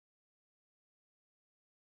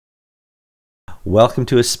Welcome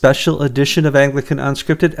to a special edition of Anglican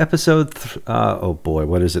Unscripted, episode, oh boy,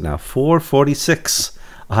 what is it now? 446.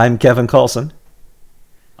 I'm Kevin Carlson.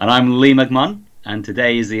 And I'm Lee McMunn, and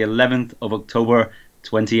today is the 11th of October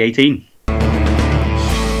 2018.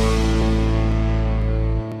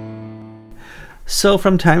 So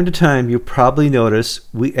from time to time, you probably notice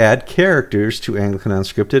we add characters to Anglican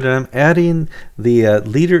Unscripted, and I'm adding the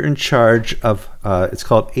leader in charge of, it's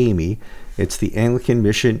called AMIE. It's the Anglican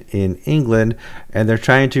Mission in England, and they're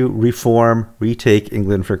trying to retake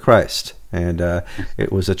England for Christ. And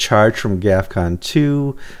it was a charge from GAFCON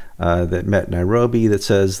 2 that met Nairobi that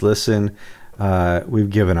says, listen, we've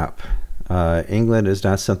given up. England is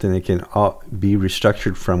not something that can be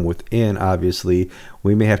restructured from within, obviously.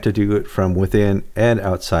 We may have to do it from within and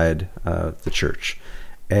outside the church.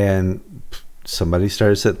 And somebody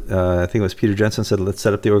started, I think it was Peter Jensen, said, let's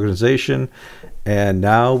set up the organization. And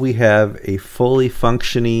now we have a fully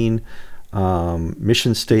functioning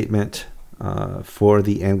mission statement for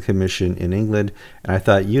the Anglican Mission in England. And I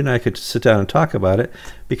thought you and I could sit down and talk about it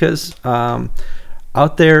because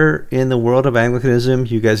out there in the world of Anglicanism,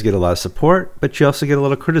 you guys get a lot of support, but you also get a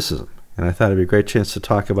lot of criticism. And I thought it'd be a great chance to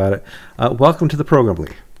talk about it. Welcome to the program, Lee.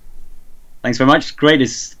 Thanks very much.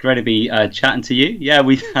 It's great to be chatting to you. Yeah,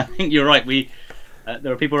 I think you're right.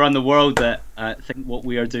 There are people around the world that think what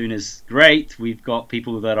we are doing is great. We've got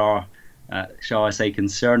people that are, shall I say,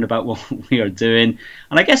 concerned about what we are doing.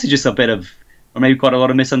 And I guess it's just a bit of, or maybe quite a lot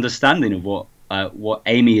of misunderstanding of what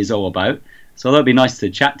AMIE is all about. So that'd be nice to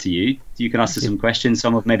chat to you. You can ask us some questions,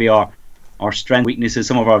 some of maybe our strengths, weaknesses,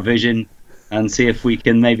 some of our vision, and see if we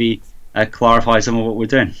can maybe clarify some of what we're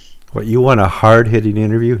doing. What, you want a hard-hitting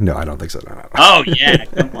interview? No, I don't think so. No. Oh, yeah,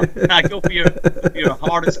 come on. Go for your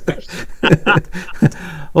hardest question.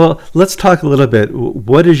 Well, let's talk a little bit.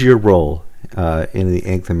 What is your role in the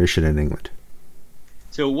Anglican Mission in England?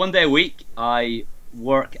 So one day a week, I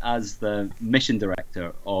work as the mission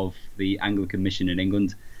director of the Anglican Mission in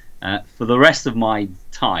England. For the rest of my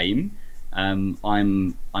time, I'm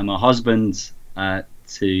a husband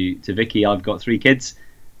to Vicky. I've got 3 kids,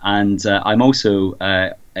 and I'm also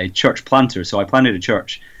a church planter. So I planted a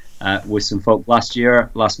church with some folk last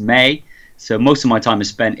May. So most of my time is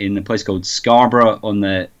spent in a place called Scarborough on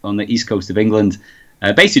the east coast of England,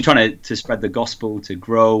 basically trying to spread the gospel, to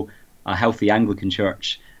grow a healthy Anglican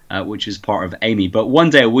church, which is part of AMIE. But one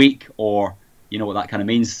day a week, or you know what that kind of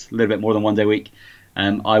means, a little bit more than one day a week,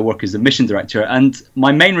 I work as the mission director. And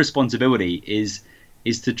my main responsibility is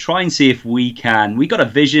to try and see if we got a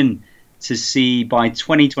vision to see by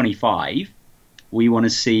 2025, we want to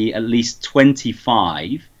see at least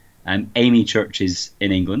 25 AMIE churches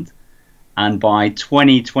in England, and by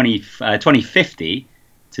 2050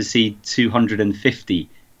 to see 250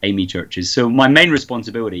 AMIE churches. So my main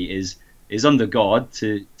responsibility is under God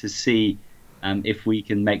to see if we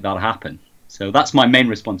can make that happen. So that's my main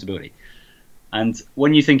responsibility. And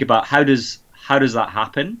when you think about how does that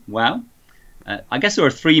happen, well, I guess there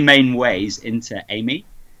are 3 main ways into AMIE.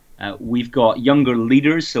 We've got younger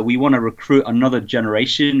leaders, so we want to recruit another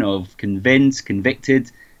generation of convinced,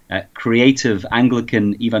 convicted, creative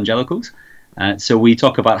Anglican evangelicals. So we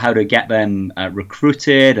talk about how to get them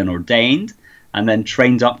recruited and ordained, and then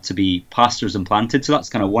trained up to be pastors and planted. So that's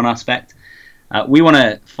kind of one aspect. We want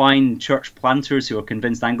to find church planters who are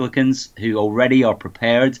convinced Anglicans who already are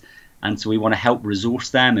prepared, and so we want to help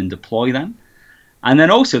resource them and deploy them. And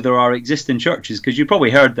then also there are existing churches, because you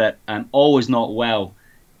probably heard that all is not well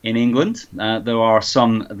in England. There are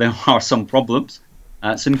some problems,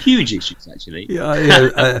 some huge issues actually.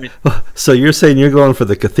 Yeah. So you're saying you're going for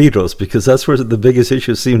the cathedrals because that's where the biggest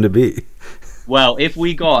issues seem to be. Well, if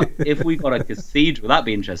we got a cathedral, that'd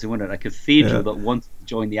be interesting, wouldn't it? A cathedral that wants to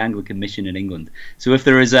join the Anglican Mission in England. So if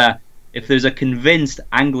there's a convinced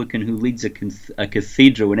Anglican who leads a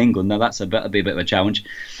cathedral in England, now that'd be a bit of a challenge.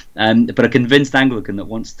 But a convinced Anglican that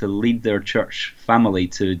wants to lead their church family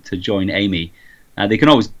to join AMIE. They can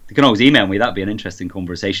always email me. That'd be an interesting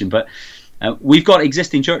conversation. But we've got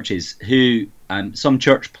existing churches who, some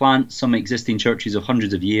church plants, some existing churches of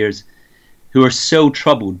hundreds of years, who are so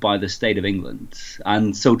troubled by the state of England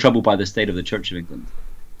and so troubled by the state of the Church of England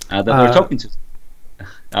that they're talking to us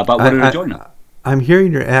about whether to join us. I'm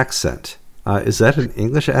hearing your accent. Is that an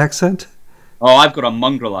English accent? Oh, I've got a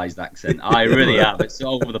mongrelized accent. I really have. It's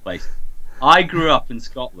all over the place. I grew up in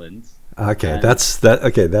Scotland. Okay, that's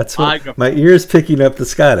what my ears picking up the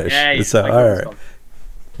Scottish. Yeah, so, all right.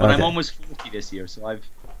 But okay. I'm almost 40 this year, so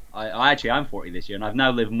I'm 40 this year, and I've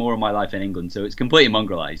now lived more of my life in England, so it's completely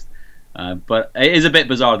mongrelized. But it is a bit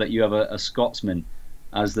bizarre that you have a Scotsman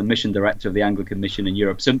as the mission director of the Anglican mission in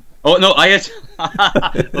Europe. So, oh no, I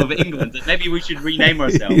of England. Maybe we should rename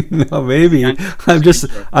ourselves. No, maybe.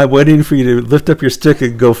 I'm waiting for you to lift up your stick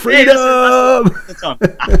and go freedom. That's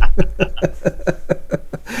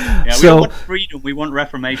yeah, we don't want freedom. We want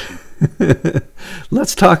reformation.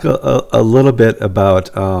 Let's talk a little bit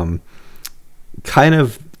about kind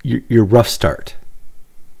of your rough start.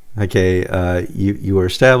 Okay, you were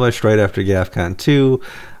established right after GAFCON 2,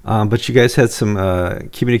 but you guys had some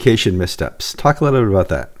communication missteps. Talk a little bit about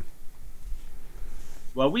that.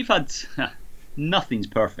 Well, we've had nothing's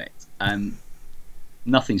perfect.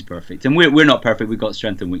 Nothing's perfect, and we're not perfect. We've got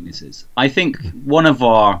strengths and weaknesses. I think one of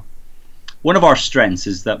our strengths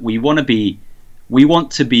is that we want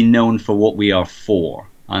to be known for what we are for.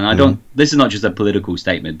 And I don't. This is not just a political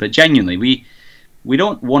statement, but genuinely, we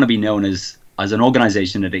don't want to be known as an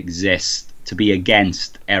organization that exists to be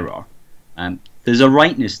against error. There's a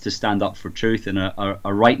rightness to stand up for truth and a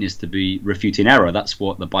rightness to be refuting error. That's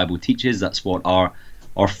what the Bible teaches. That's what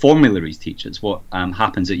our formularies teach. It's what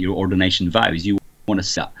happens at your ordination vows. You want to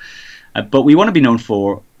set, but we want to be known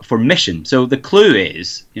for mission. So the clue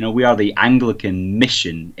is, we are the Anglican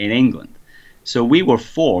mission in England. So we were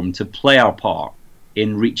formed to play our part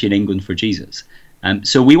in reaching England for Jesus.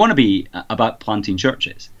 So we want to be about planting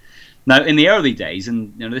churches. Now, in the early days,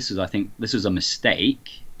 and I think this was a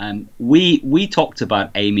mistake. We talked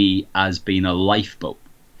about AMIE as being a lifeboat.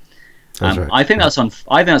 Right. I think that's an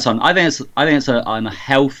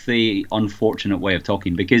unhealthy, unfortunate way of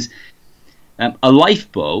talking, because a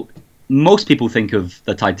lifeboat, most people think of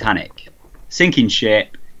the Titanic, sinking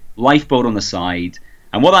ship, lifeboat on the side.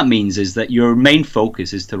 And what that means is that your main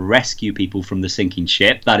focus is to rescue people from the sinking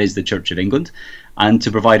ship, that is the Church of England, and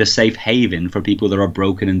to provide a safe haven for people that are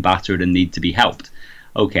broken and battered and need to be helped.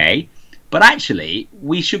 Okay, but actually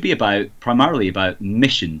we should be primarily about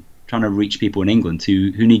mission, trying to reach people in England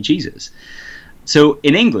who need Jesus. So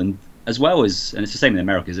in England, as well as, and it's the same in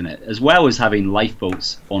America, isn't it, as well as having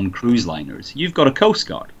lifeboats on cruise liners, you've got a Coast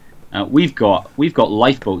Guard. We've got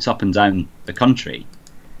lifeboats up and down the country.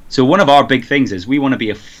 So one of our big things is we want to be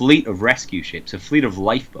a fleet of rescue ships, a fleet of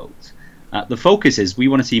lifeboats. The focus is we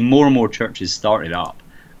want to see more and more churches started up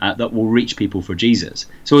that will reach people for Jesus.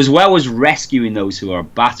 So as well as rescuing those who are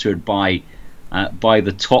battered by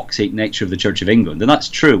the toxic nature of the Church of England, and that's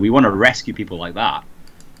true, we want to rescue people like that,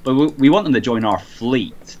 but we want them to join our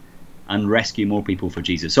fleet and rescue more people for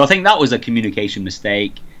Jesus. So I think that was a communication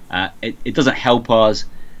mistake. It doesn't help us.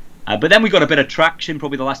 But then we got a bit of traction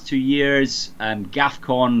probably the last 2 years.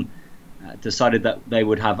 GAFCON decided that they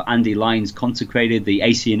would have Andy Lyons consecrated. The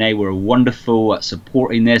ACNA were wonderful at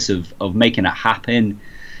supporting this, of making it happen.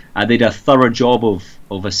 They did a thorough job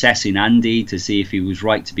of assessing Andy to see if he was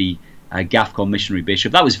right to be a GAFCON missionary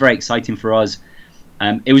bishop. That was very exciting for us.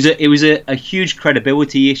 It was a huge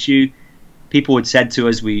credibility issue. People had said to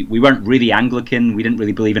us we weren't really Anglican. We didn't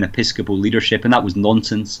really believe in Episcopal leadership, and that was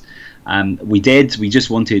nonsense. We just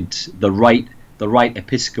wanted the right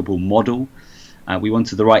Episcopal model. We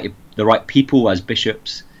wanted the right people as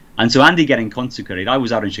bishops. And so Andy getting consecrated, I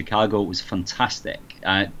was out in Chicago. It was fantastic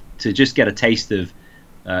to just get a taste of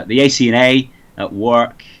the ACNA at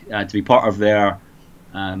work, to be part of their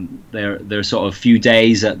sort of few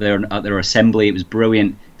days at their assembly. It was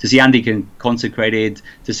brilliant to see Andy consecrated,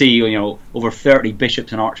 to see over 30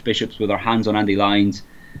 bishops and archbishops with their hands on Andy Lyons.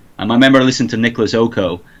 I remember listening to Nicholas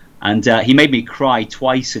Oko, and he made me cry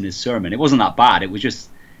twice in his sermon. It wasn't that bad. It was just,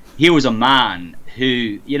 here was a man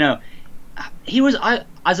who,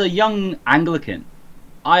 as a young Anglican,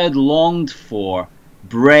 I had longed for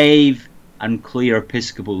brave and clear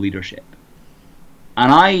Episcopal leadership.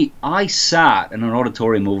 And I sat in an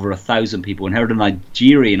auditorium over 1,000 people and heard a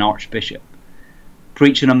Nigerian archbishop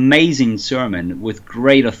preach an amazing sermon with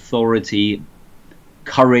great authority,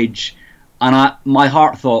 courage, and my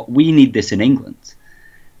heart thought, we need this in England.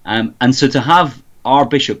 And so to have our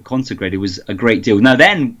bishop consecrated was a great deal. Now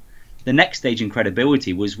then, the next stage in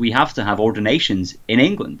credibility was we have to have ordinations in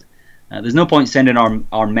England. There's no point sending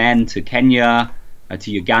our men to Kenya,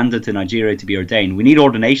 to Uganda, to Nigeria to be ordained. We need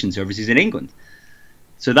ordination services in England.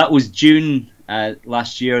 So that was June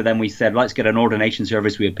last year. Then we said, let's get an ordination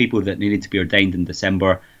service. We had people that needed to be ordained in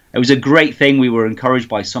December. It was a great thing. We were encouraged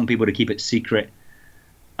by some people to keep it secret.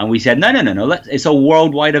 And we said, no, it's a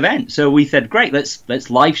worldwide event. So we said, great, let's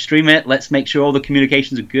live stream it. Let's make sure all the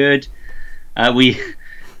communications are good. We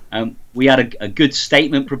had a good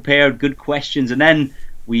statement prepared, good questions. And then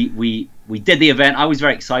we did the event. I was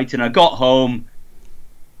very excited. I got home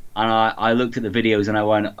and I looked at the videos and I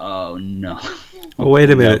went, oh no. Oh, wait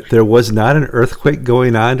a minute. There was not an earthquake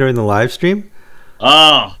going on during the live stream?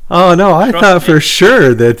 Oh, Oh no, I thought for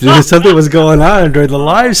sure that something was going on during the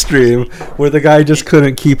live stream where the guy just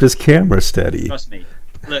couldn't keep his camera steady. Trust me.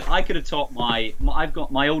 Look, I could have taught I've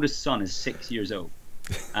got my oldest son is 6 years old.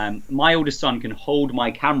 My oldest son can hold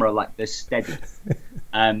my camera like this steady.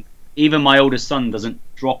 Even my oldest son doesn't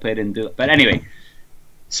drop it and do it. But anyway,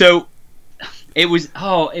 so it was.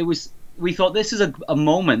 We thought this is a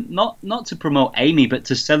moment not to promote AMIE, but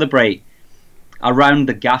to celebrate around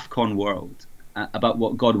the GAFCON world about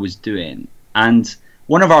what God was doing. And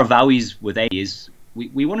one of our values with AMIE is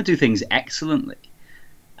we want to do things excellently.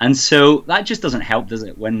 And so that just doesn't help, does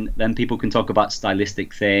it? When then people can talk about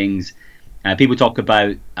stylistic things. People talk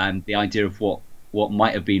about the idea of what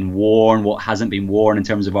might have been worn, what hasn't been worn in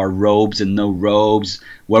terms of our robes and no robes.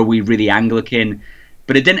 Were we really Anglican?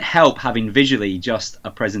 But it didn't help having visually just a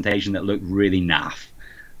presentation that looked really naff.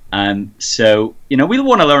 So, we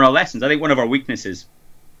want to learn our lessons. I think one of our weaknesses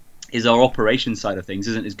is our operation side of things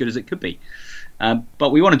isn't as good as it could be.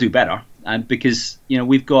 But we want to do better because,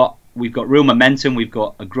 we've got real momentum. We've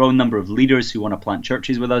got a growing number of leaders who want to plant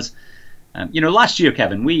churches with us. Last year,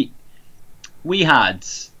 Kevin, we had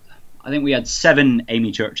 7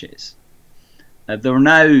 AMIE churches. There are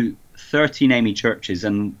now 13 AMIE churches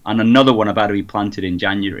and another one about to be planted in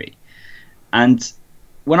January. And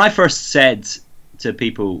when I first said to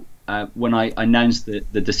people, when I announced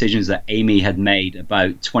the decisions that AMIE had made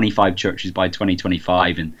about 25 churches by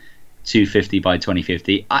 2025 and 250 by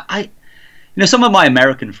 2050, some of my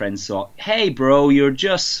American friends thought, hey bro, you're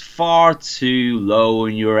just far too low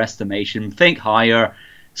in your estimation, think higher.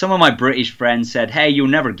 Some of my British friends said, hey, you'll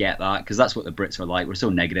never get that, because that's what the Brits are like, we're so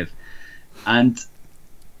negative.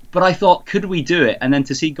 But I thought, could we do it? And then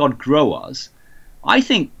to see God grow us, I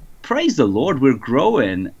think, praise the Lord, we're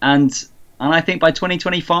growing. And I think by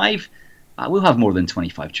 2025, we'll have more than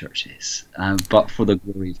 25 churches, but for the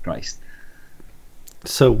glory of Christ.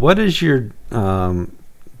 So what is your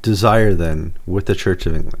desire then with the Church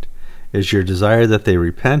of England? Is your desire that they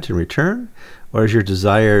repent and return? Or is your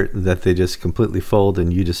desire that they just completely fold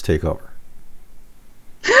and you just take over?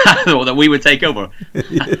 Or that we would take over.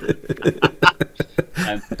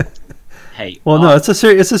 Hey. Well, no, it's a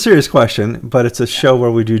serious question, but it's a show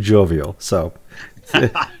where we do jovial. So,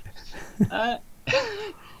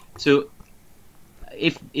 so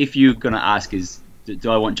if you're gonna ask,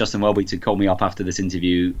 do I want Justin Welby to call me up after this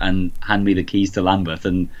interview and hand me the keys to Lambeth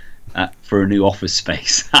and for a new office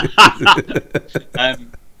space?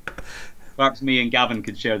 Perhaps me and Gavin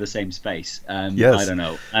could share the same space. Yes. I don't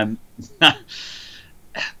know.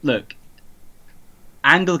 Look,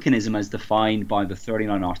 Anglicanism as defined by the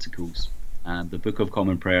 39 Articles, the Book of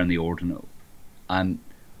Common Prayer and the Ordinal, I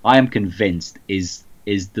am convinced is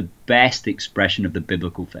the best expression of the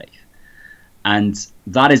biblical faith. And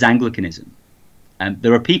that is Anglicanism.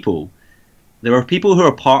 There are people who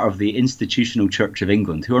are part of the institutional Church of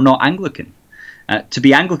England who are not Anglican. To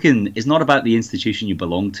be Anglican is not about the institution you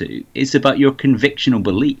belong to. It's about your convictional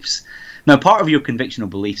beliefs. Now, part of your convictional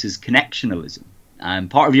beliefs is connectionalism.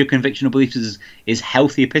 Part of your convictional beliefs is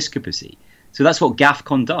healthy episcopacy. So that's what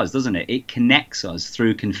GAFCON does, doesn't it? It connects us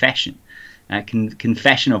through confession,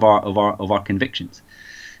 confession of our convictions.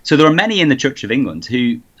 So there are many in the Church of England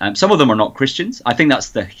who, some of them are not Christians. I think that's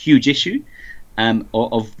the huge issue.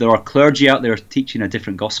 There are clergy out there teaching a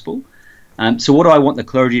different gospel. So what do I want the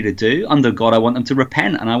clergy to do? Under God, I want them to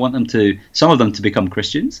repent, and I want some of them to become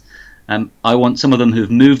Christians. I want some of them who've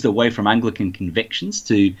moved away from Anglican convictions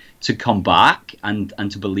to come back and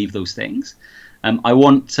to believe those things. I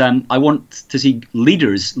want to see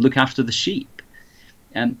leaders look after the sheep.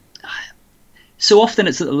 So often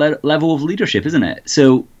it's at the level of leadership, isn't it?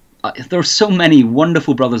 So there are so many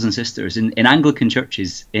wonderful brothers and sisters in Anglican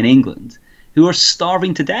churches in England who are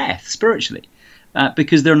starving to death spiritually.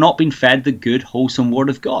 Because they're not being fed the good, wholesome Word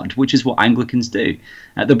of God, which is what Anglicans do.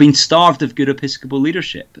 They're being starved of good episcopal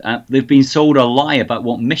leadership. They've been sold a lie about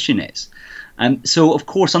what mission is. So, of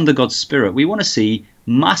course, under God's Spirit, we want to see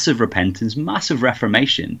massive repentance, massive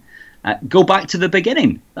reformation. Go back to the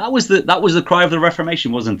beginning. That was the cry of the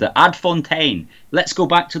Reformation, wasn't it? Ad fontaine. Let's go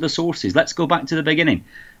back to the sources. Let's go back to the beginning.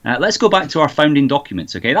 Let's go back to our founding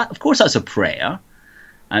documents. Okay, of course, that's a prayer.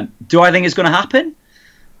 Do I think it's going to happen?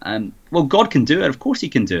 Well, God can do it. Of course, He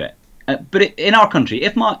can do it. But in our country,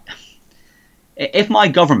 if my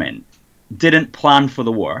government didn't plan for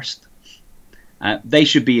the worst, they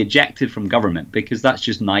should be ejected from government, because that's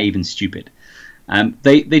just naive and stupid.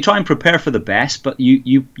 They try and prepare for the best, but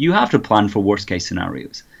you have to plan for worst case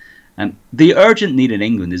scenarios. The urgent need in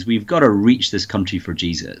England is we've got to reach this country for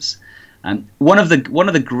Jesus. One of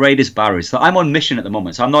the greatest barriers. So I'm on mission at the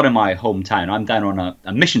moment. So I'm not in my hometown. I'm down on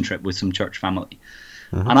a mission trip with some church family.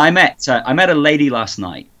 And I met a lady last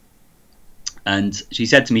night, and she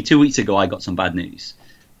said to me 2 weeks ago, I got some bad news.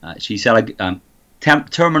 She said,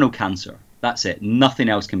 terminal cancer. That's it. Nothing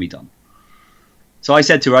else can be done. So I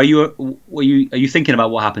said to her, are you thinking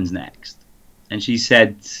about what happens next? And she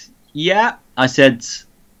said, yeah. I said,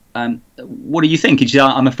 what do you think? And she said,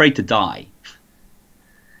 I'm afraid to die.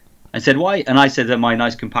 I said, why? And I said in my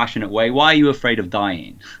nice, compassionate way, why are you afraid of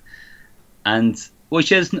dying? And well,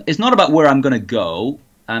 she says, it's not about where I'm going to go.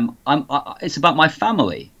 It's about my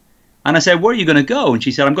family. And I said, where are you going to go? And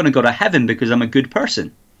she said, I'm going to go to heaven because I'm a good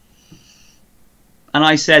person. And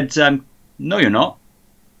I said, no, you're not.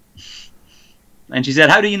 And she said,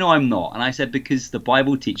 how do you know I'm not? And I said, because the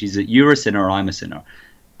Bible teaches that you're a sinner, I'm a sinner,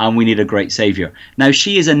 and we need a great Savior. Now,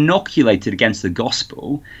 she is inoculated against the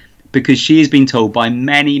gospel because she has been told by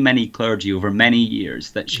many, many clergy over many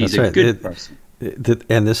years that she's a good person.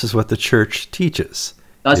 And this is what the church teaches.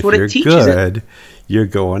 That's what it teaches. If you're good, you're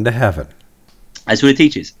going to heaven. That's what it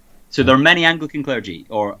teaches. So there are many Anglican clergy,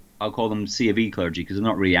 or I'll call them C of E clergy because they're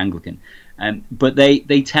not really Anglican. But they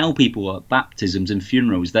tell people at baptisms and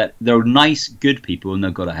funerals that they're nice, good people and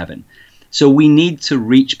they'll go to heaven. So we need to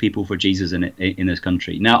reach people for Jesus in this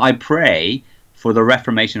country. Now, I pray for the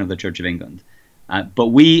reformation of the Church of England. But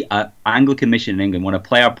we, Anglican Mission in England, want to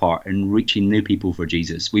play our part in reaching new people for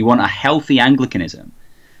Jesus. We want a healthy Anglicanism.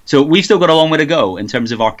 So we've still got a long way to go in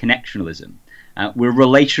terms of our connectionalism. We're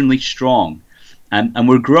relationally strong, and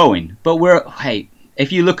we're growing. But hey,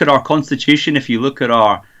 if you look at our constitution, if you look at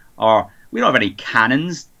our we don't have any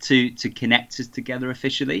canons to connect us together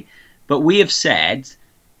officially, but we have said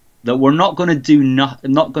that we're not going to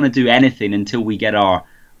do anything until we get our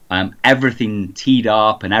everything teed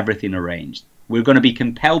up and everything arranged. We're going to be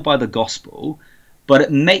compelled by the gospel, but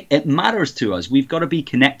it matters to us. We've got to be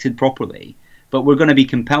connected properly, but we're going to be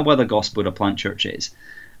compelled by the gospel to plant churches.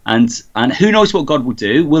 And who knows what God will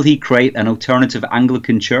do? Will he create an alternative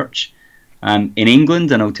Anglican church in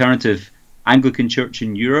England, an alternative Anglican church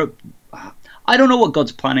in Europe? I don't know what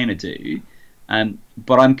God's planning to do,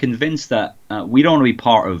 but I'm convinced that we don't want to be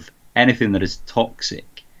part of anything that is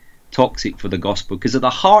toxic for the gospel, because at the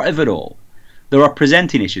heart of it all, there are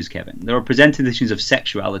presenting issues, Kevin. There are presenting issues of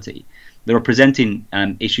sexuality. There are presenting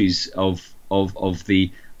issues of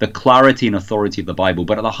the clarity and authority of the Bible.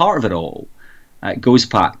 But at the heart of it all, it goes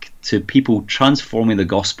back to people transforming the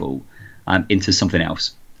gospel into something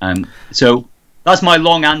else. So that's my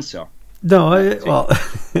long answer. No, well,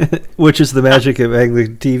 which is the magic of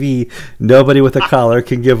Anglican TV. Nobody with a collar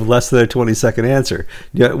can give less than a 20-second answer.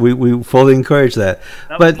 Yeah, we fully encourage that.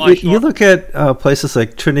 But you look at places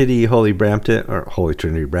like Trinity Holy Brampton, or Holy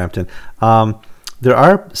Trinity Brampton. There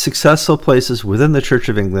are successful places within the Church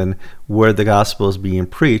of England where the gospel is being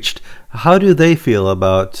preached. How do they feel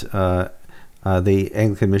about the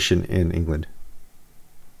Anglican mission in England?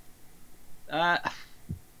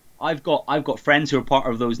 I've got friends who are part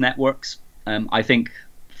of those networks. I think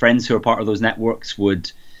friends who are part of those networks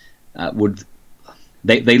would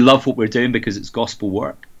they love what we're doing because it's gospel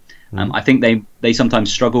work. I think they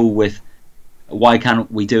sometimes struggle with why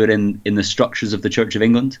can't we do it in the structures of the Church of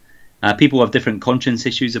England. People have different conscience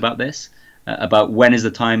issues about this, about when is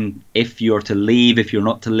the time, if you're to leave, if you're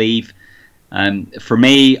not to leave. For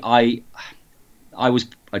me, I was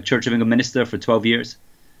a Church of England minister for 12 years,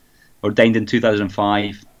 ordained in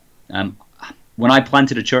 2005. When I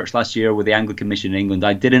planted a church last year with the Anglican Mission in England,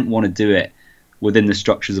 I didn't want to do it within the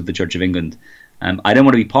structures of the Church of England. I didn't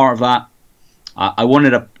want to be part of that. I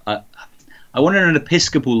wanted an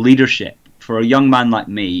Episcopal leadership for a young man like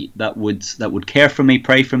me that would care for me,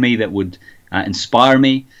 pray for me, that would inspire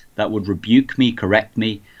me, that would rebuke me, correct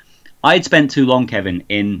me. I had spent too long, Kevin,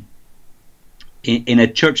 in a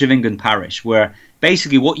Church of England parish where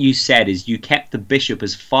basically what you said is you kept the bishop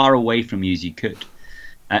as far away from you as you could.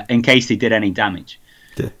 In case he did any damage,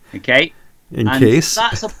 okay. That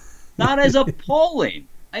is appalling.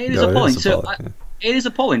 It is appalling. It is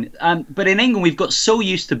appalling. But in England, we've got so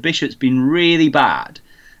used to bishops being really bad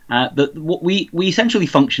that we essentially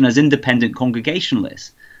function as independent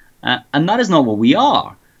congregationalists, and that is not what we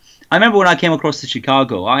are. I remember when I came across to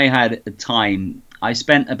Chicago, I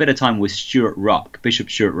spent a bit of time with Stuart Ruck, Bishop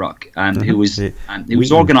Stuart Ruck, who was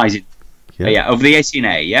organising, of the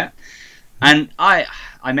ACNA, and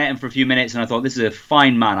I met him for a few minutes and I thought, this is a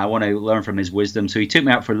fine man. I want to learn from his wisdom. So he took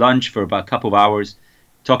me out for lunch for about a couple of hours,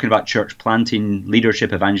 talking about church planting,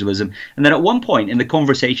 leadership, evangelism. And then at one point in the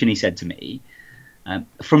conversation, he said to me,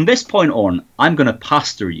 from this point on, I'm going to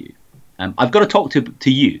pastor you. I've got to talk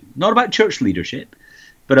to you, not about church leadership,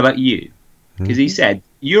 but about you. Because he said,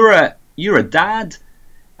 you're a dad,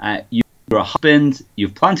 you're a husband,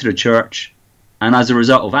 you've planted a church, and as a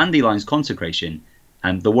result of Andy Lyon's consecration,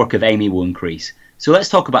 and the work of AMIE will increase. So let's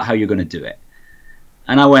talk about how you're going to do it.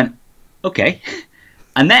 And I went, okay.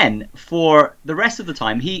 And then for the rest of the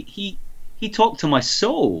time, he talked to my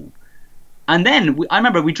soul. And then I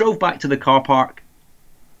remember we drove back to the car park.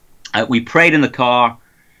 We prayed in the car.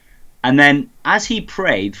 And then as he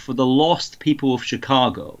prayed for the lost people of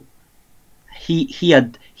Chicago,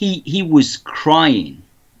 he was crying.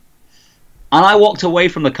 And I walked away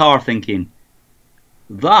from the car thinking,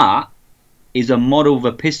 that is a model of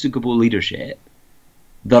Episcopal leadership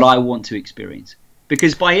that I want to experience.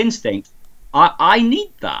 Because by instinct, I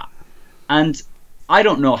need that. And I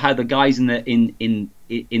don't know how the guys in the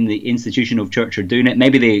institution of church are doing it.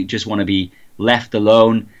 Maybe they just want to be left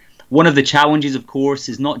alone. One of the challenges, of course,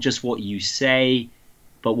 is not just what you say,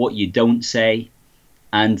 but what you don't say.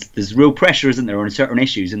 And there's real pressure, isn't there, on certain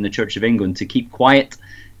issues in the Church of England to keep quiet,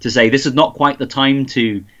 to say this is not quite the time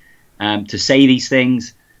to say these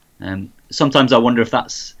things. Sometimes I wonder if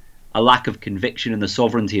that's a lack of conviction in the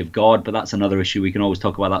sovereignty of God, but that's another issue. We can always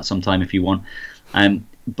talk about that sometime if you want.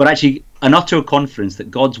 But actually, an utter confidence that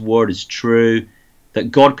God's word is true,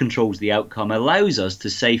 that God controls the outcome, allows us to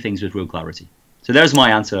say things with real clarity. So there's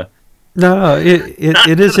my answer. No,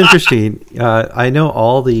 it is interesting. I know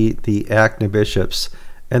all the ACNA bishops,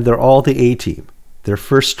 and they're all the A team. They're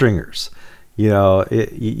first stringers. You know,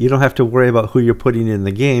 you don't have to worry about who you're putting in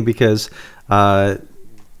the game because, you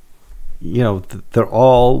know, they're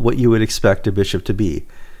all what you would expect a bishop to be.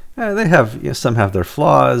 They have, you know, some have their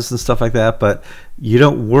flaws and stuff like that, but you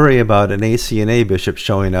don't worry about an ACNA bishop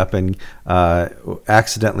showing up and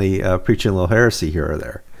accidentally preaching a little heresy here or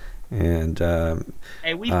there. And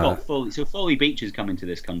hey, we've got Foley Beach is coming to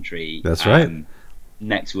this country. That's right.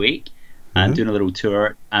 Next week, and doing a little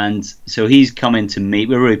tour, and so he's coming to meet.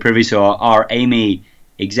 We're really privy. So our AMIE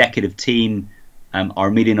executive team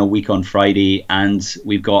are meeting a week on Friday, and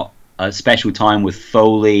we've got a special time with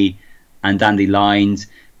Foley and Andy Lines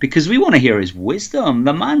because we want to hear his wisdom.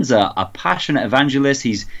 The man's a passionate evangelist.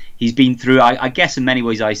 He's been through. I guess in many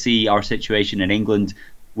ways I see our situation in England.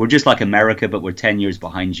 We're just like America, but we're 10 years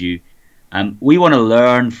behind you. We want to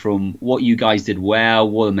learn from what you guys did well,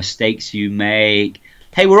 what the mistakes you make.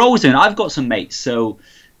 Hey, we're always doing. I've got some mates. So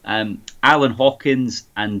Alan Hawkins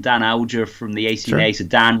and Dan Alger from the ACNA. Sure. So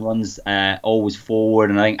Dan runs Always Forward,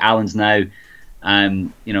 and I think Alan's now,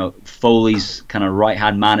 you know, Foley's kind of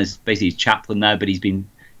right-hand man is basically his chaplain now, but he's been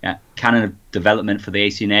canon of development for the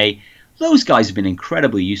ACNA. Those guys have been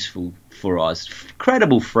incredibly useful for us.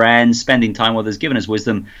 Credible friends, spending time with us, giving us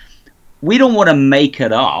wisdom. We don't want to make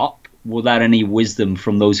it up without any wisdom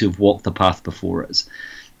from those who've walked the path before us.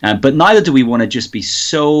 But neither do we want to just be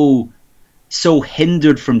so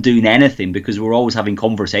hindered from doing anything because we're always having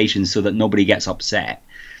conversations so that nobody gets upset.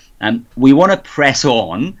 We want to press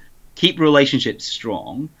on, keep relationships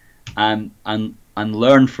strong, and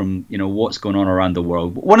learn from, you know, what's going on around the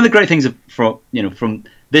world. One of the great things from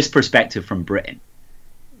this perspective from Britain,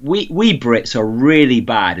 we Brits are really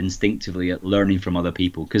bad instinctively at learning from other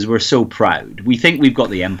people because we're so proud. We think we've got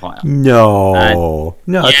the empire.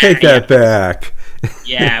 Take that back.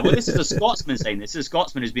 Yeah, well, this is a Scotsman saying this. This is a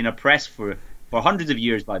Scotsman who's been oppressed for hundreds of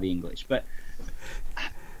years by the English. But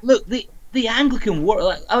look, the Anglican world,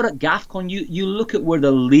 like out at GAFCON, you look at where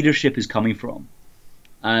the leadership is coming from,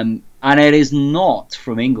 and it is not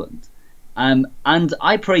from England. And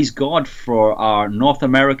I praise God for our North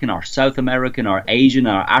American, our South American, our Asian,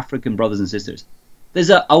 our African brothers and sisters. There's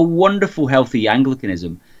a wonderful, healthy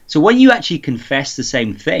Anglicanism. So when you actually confess the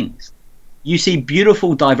same things, you see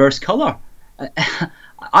beautiful, diverse colour.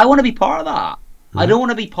 I want to be part of that. I don't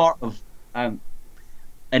want to be part of an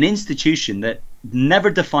institution that never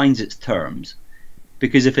defines its terms,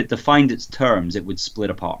 because if it defined its terms, it would split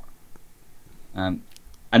apart. And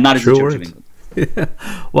that is the Church of England.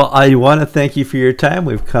 Well, I want to thank you for your time.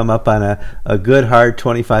 We've come up on a good hard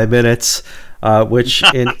 25 minutes, which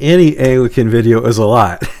in any Anglican video is a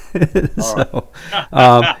lot. So,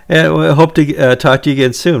 and we hope to talk to you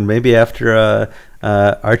again soon, maybe after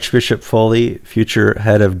Archbishop Foley, future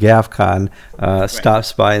head of GAFCON,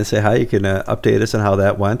 stops by and say hi. You can update us on how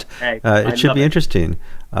that went. Hey, it should be interesting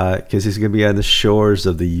because he's going to be on the shores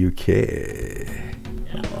of the UK.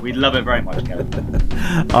 We'd love it very much, Kevin.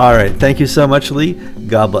 All right. Thank you so much, Lee.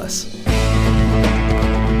 God bless.